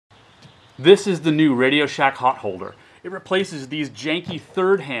This is the new Radio Shack hot holder. It replaces these janky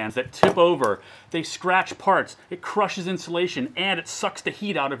third hands that tip over. They scratch parts, it crushes insulation, and it sucks the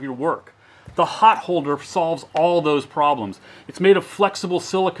heat out of your work. The hot holder solves all those problems. It's made of flexible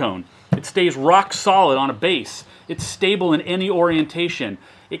silicone. It stays rock solid on a base. It's stable in any orientation.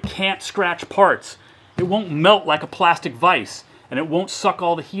 It can't scratch parts. It won't melt like a plastic vise, and it won't suck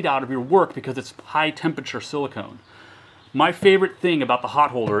all the heat out of your work because it's high temperature silicone. My favorite thing about the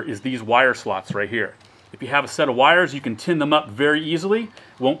hot holder is these wire slots right here. If you have a set of wires, you can tin them up very easily.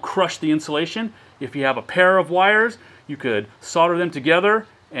 It won't crush the insulation. If you have a pair of wires, you could solder them together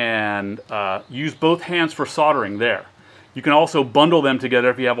and use both hands for soldering there. You can also bundle them together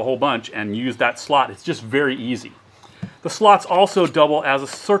if you have a whole bunch and use that slot. It's just very easy. The slots also double as a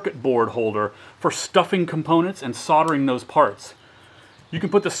circuit board holder for stuffing components and soldering those parts. You can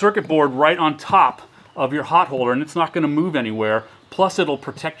put the circuit board right on top of your hot holder and it's not going to move anywhere. Plus it'll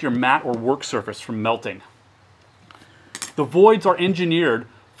protect your mat or work surface from melting. The voids are engineered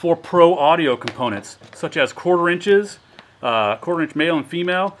for pro audio components such as quarter-inch male and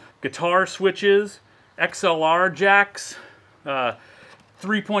female, guitar switches, XLR jacks,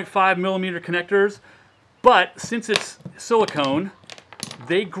 3.5 millimeter connectors. But since it's silicone,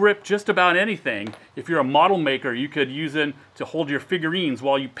 they grip just about anything. If you're a model maker, you could use it to hold your figurines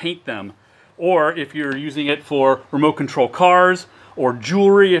while you paint them. Or if you're using it for remote control cars or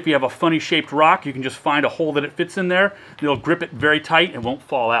jewelry, if you have a funny shaped rock, you can just find a hole that it fits in there. It'll grip it very tight and won't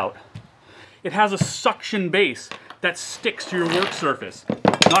fall out. It has a suction base that sticks to your work surface,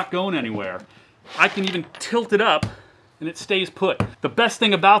 not going anywhere. I can even tilt it up and it stays put. The best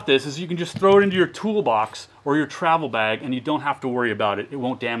thing about this is you can just throw it into your toolbox or your travel bag and you don't have to worry about it. It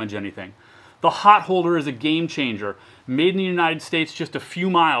won't damage anything. The hot holder is a game changer. Made in the United States, just a few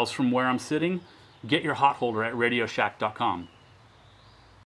miles from where I'm sitting. Get your hot holder at radioshack.com.